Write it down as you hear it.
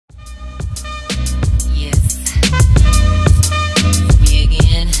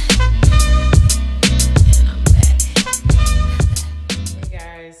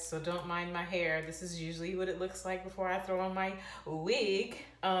don't mind my hair. This is usually what it looks like before I throw on my wig.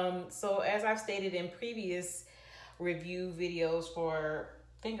 So as I've stated in previous review videos for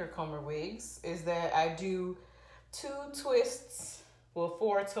Fingercomber wigs, is that I do 2 twists, well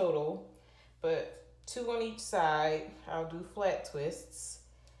 4 total, but 2 on each side. I'll do flat twists.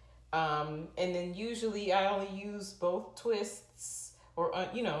 And then usually I only use both twists, or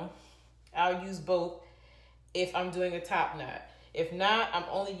you know, I'll use both if I'm doing a top knot. If not, I'm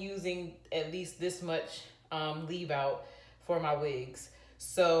only using at least this much leave out for my wigs.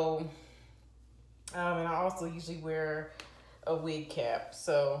 So, and I also usually wear a wig cap.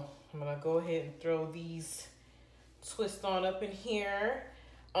 So I'm gonna go ahead and throw these twists on up in here.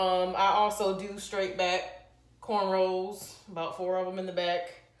 I also do straight back cornrows, about 4 of them in the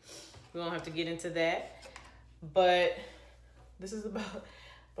back. We don't have to get into that, but this is about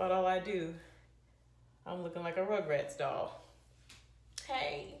all I do. I'm looking like a Rugrats doll.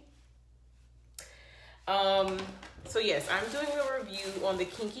 Hey. So yes, I'm doing a review on the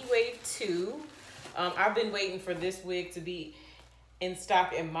Kinky Wave II. I've been waiting for this wig to be in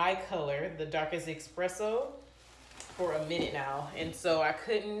stock in my color, the Darkest Expresso, for a minute now. And so I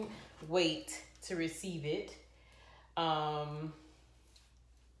couldn't wait to receive it.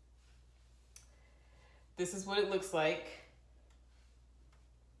 This is what it looks like.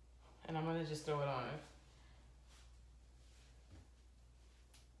 And I'm gonna just throw it on.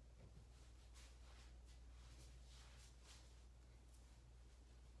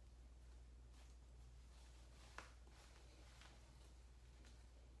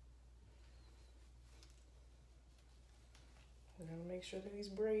 I'm gonna make sure that these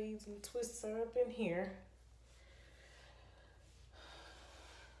braids and twists are up in here.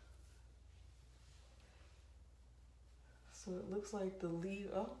 So it looks like the leave,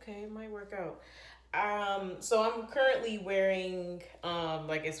 okay, it might work out. So I'm currently wearing,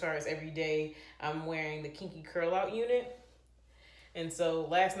 like as far as every day, I'm wearing the Kinky Curl Out unit. And so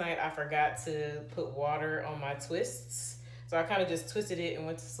last night I forgot to put water on my twists. So I kind of just twisted it and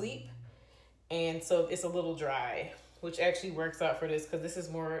went to sleep. And so it's a little dry, which actually works out for this because this is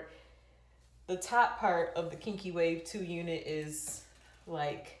more, the top part of the Kinky Wave 2 unit is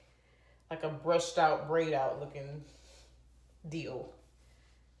like a brushed out, braid out looking deal.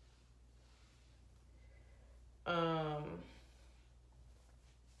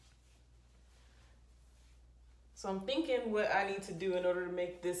 So I'm thinking what I need to do in order to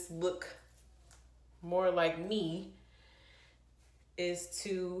make this look more like me is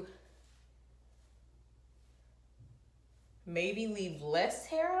to maybe leave less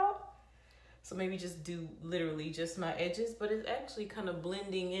hair out. So maybe just do literally just my edges, but it's actually kind of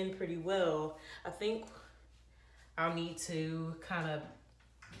blending in pretty well. I think I'll need to kind of,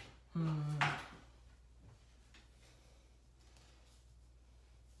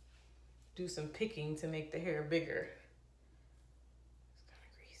 do some picking to make the hair bigger. It's kind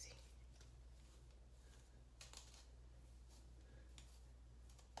of greasy.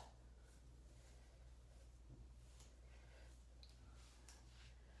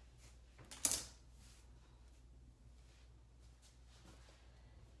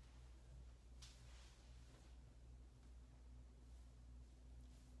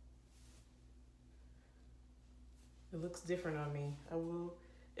 It looks different on me. I will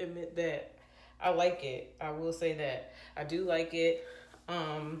admit that. I like it. I will say that. I do like it. But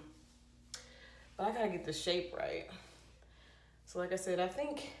I gotta get the shape right. So like I said, I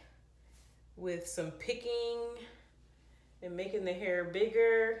think with some picking and making the hair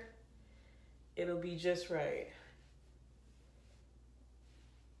bigger, it'll be just right.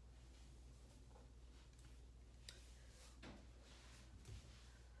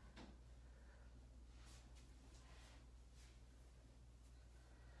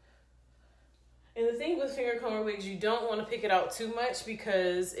 And the thing with Fingercomber wigs, you don't want to pick it out too much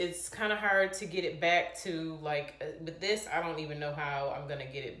because it's kind of hard to get it back to, like, with this, I don't even know how I'm going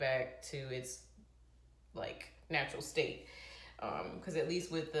to get it back to its, like, natural state. Because at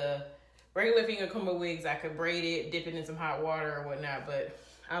least with the regular Fingercomber wigs, I could braid it, dip it in some hot water or whatnot, but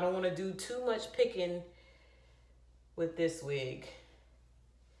I don't want to do too much picking with this wig.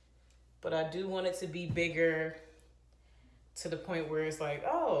 But I do want it to be bigger, to the point where it's like,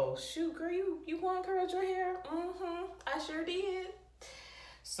 oh, shoot, girl, you want to curl your hair? I sure did.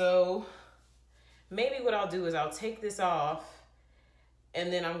 So maybe what I'll do is I'll take this off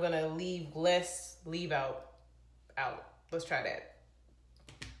and then I'm going to leave less leave out. Let's try that.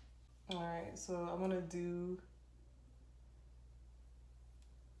 All right, so I'm going to do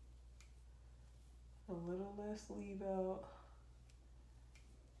a little less leave out.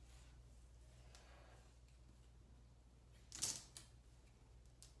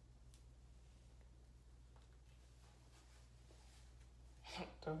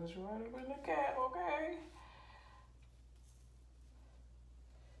 So it's right up in the cap, okay?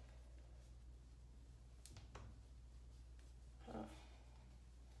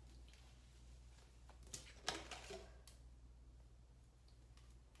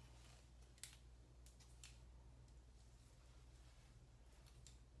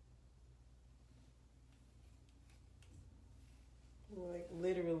 Like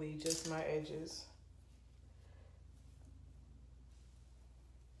literally just my edges.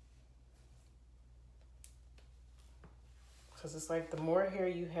 Cause it's like the more hair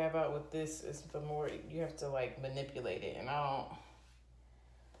you have out with this is the more you have to like manipulate it. And I don't,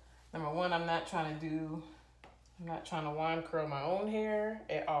 number one, I'm not trying to wand curl my own hair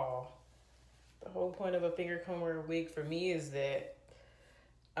at all. The whole point of a finger comber wig for me is that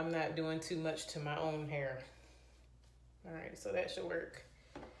I'm not doing too much to my own hair. All right, so that should work.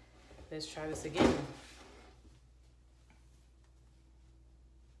 Let's try this again.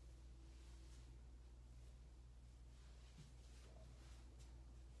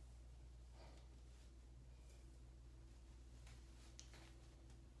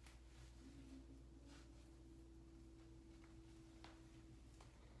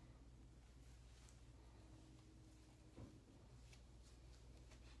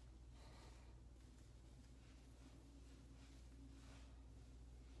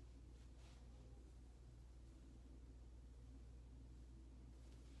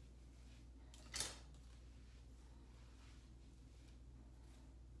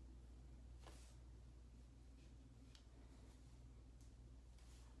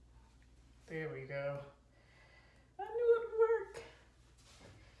 There we go. I knew it would work.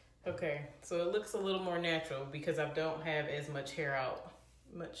 Okay, so it looks a little more natural because I don't have as much hair out,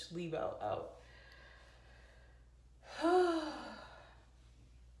 much leave out.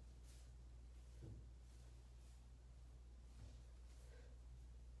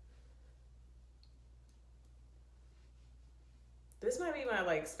 This might be my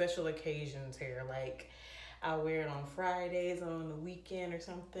like special occasions hair. Like I wear it on Fridays on the weekend or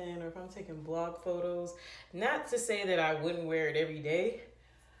something, or if I'm taking blog photos. Not to say that I wouldn't wear it every day,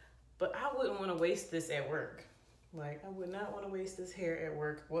 but I wouldn't want to waste this at work. Like I would not want to waste this hair at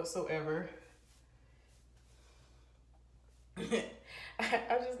work whatsoever.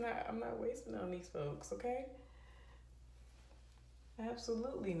 I'm not wasting on these folks, okay?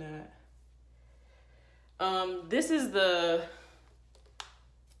 Absolutely not. This is the,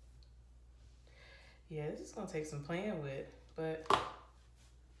 yeah, this is gonna take some playing with, but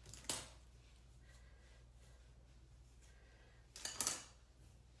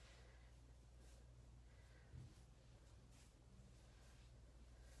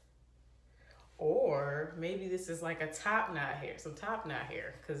or maybe this is like a top knot hair, some top knot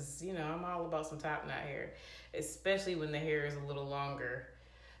hair, because you know I'm all about some top knot hair, especially when the hair is a little longer.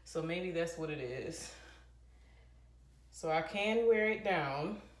 So maybe that's what it is. So I can wear it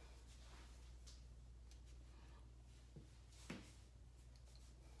down.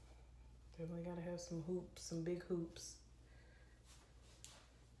 Definitely gotta have some hoops, some big hoops.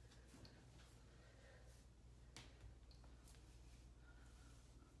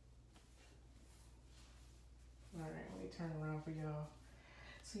 All right, let me turn around for y'all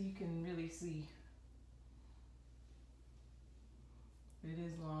so you can really see. It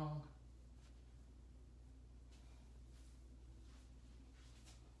is long.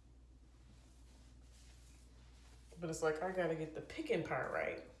 But it's like, I gotta get the picking part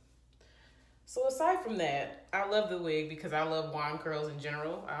right. So aside from that, I love the wig because I love wand curls in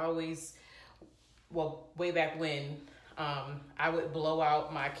general. I always, well, way back when, I would blow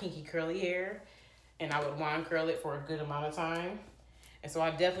out my kinky curly hair and I would wand curl it for a good amount of time. And so I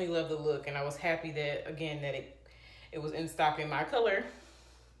definitely love the look, and I was happy that, again, that it was in stock in my color.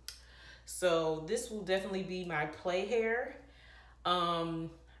 So this will definitely be my play hair.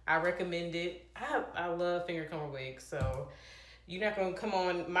 I recommend it. I love Fingercomber wigs, so you're not gonna come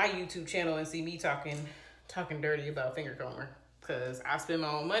on my YouTube channel and see me talking dirty about Fingercomber, because I spend my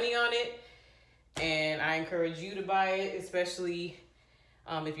own money on it, and I encourage you to buy it, especially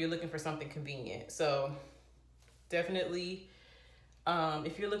if you're looking for something convenient. So definitely,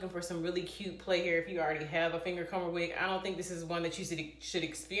 if you're looking for some really cute play hair, if you already have a Fingercomber wig, I don't think this is one that you should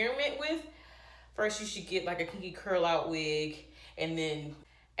experiment with. First, you should get like a kinky curl out wig and then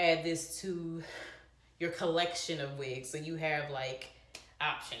add this to your collection of wigs, so you have like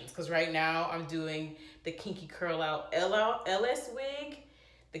options. Because right now I'm doing the kinky curl out LS wig,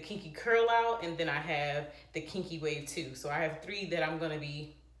 the kinky curl out, and then I have the Kinky Wave II. So I have 3 that I'm gonna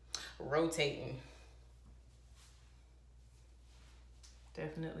be rotating.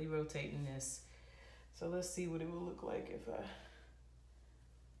 Definitely rotating this. So let's see what it will look like if I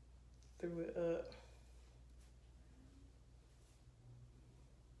threw it up.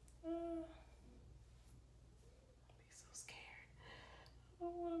 I'm so scared. I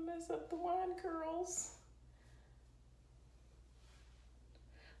don't want to mess up the wine curls.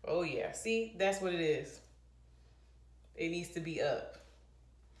 Oh yeah, see, that's what it is. It needs to be up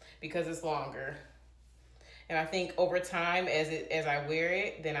because it's longer. And I think over time, as I wear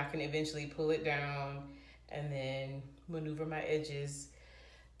it, then I can eventually pull it down and then maneuver my edges.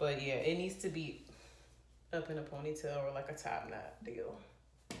 But yeah, it needs to be up in a ponytail or like a top knot deal.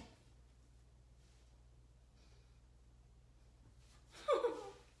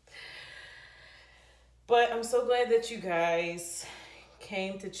 But I'm so glad that you guys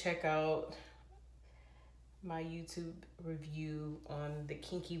came to check out my YouTube review on the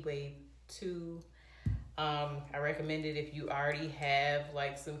Kinky Wave II. I recommend it if you already have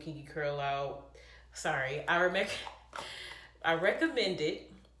like some kinky curl out. Sorry, I recommend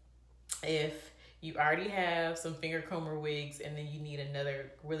it if you already have some Fingercomber wigs and then you need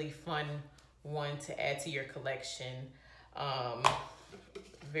another really fun one to add to your collection.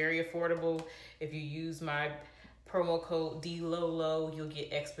 Very affordable. If you use my promo code DLOLO, you'll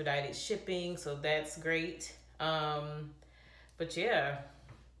get expedited shipping, so that's great. But yeah,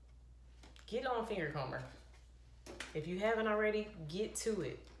 get on Fingercomber. If you haven't already, get to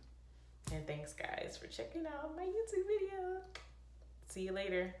it. And thanks guys for checking out my YouTube video. See you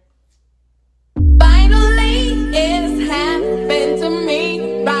later. Finally, it's happened to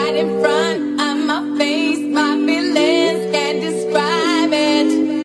me right in front